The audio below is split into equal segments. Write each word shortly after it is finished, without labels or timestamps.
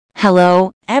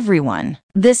Hello, everyone.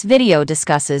 This video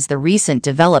discusses the recent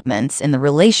developments in the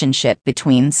relationship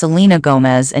between Selena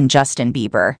Gomez and Justin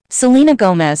Bieber. Selena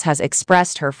Gomez has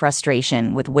expressed her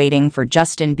frustration with waiting for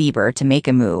Justin Bieber to make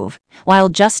a move, while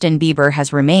Justin Bieber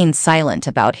has remained silent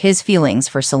about his feelings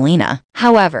for Selena.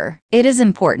 However, it is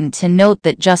important to note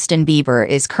that Justin Bieber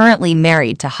is currently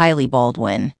married to Hailey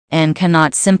Baldwin and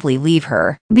cannot simply leave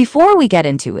her. Before we get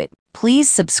into it,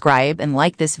 please subscribe and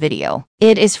like this video.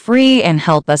 It is free and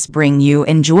help us bring you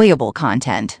enjoyable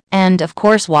content. And of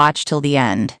course watch till the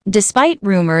end. Despite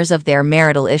rumors of their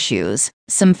marital issues,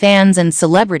 some fans and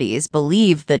celebrities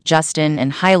believe that Justin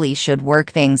and Hailey should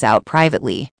work things out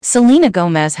privately. Selena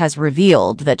Gomez has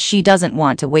revealed that she doesn't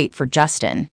want to wait for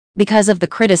Justin because of the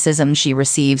criticism she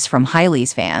receives from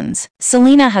Hailey's fans.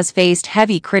 Selena has faced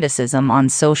heavy criticism on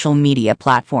social media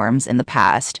platforms in the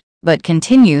past, but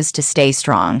continues to stay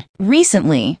strong.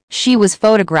 Recently, she was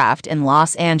photographed in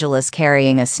Los Angeles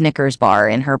carrying a Snickers bar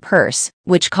in her purse,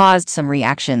 which caused some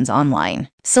reactions online.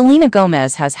 Selena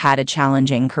Gomez has had a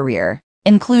challenging career,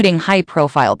 including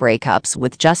high-profile breakups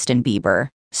with Justin Bieber,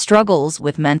 struggles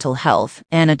with mental health,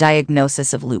 and a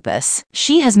diagnosis of lupus.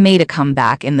 She has made a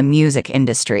comeback in the music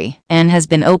industry and has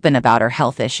been open about her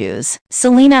health issues.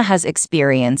 Selena has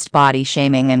experienced body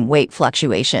shaming and weight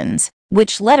fluctuations,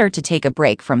 which led her to take a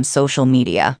break from social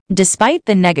media. Despite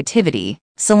the negativity,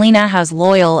 Selena has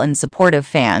loyal and supportive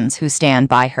fans who stand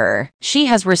by her. She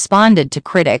has responded to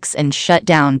critics and shut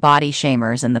down body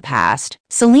shamers in the past.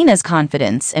 Selena's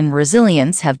confidence and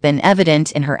resilience have been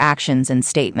evident in her actions and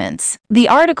statements. The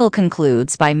article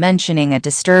concludes by mentioning a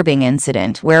disturbing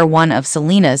incident where one of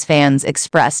Selena's fans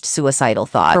expressed suicidal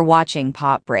thoughts. For watching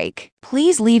Pop Break,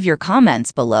 please leave your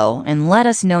comments below and let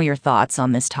us know your thoughts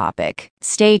on this topic.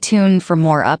 Stay tuned for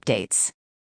more updates.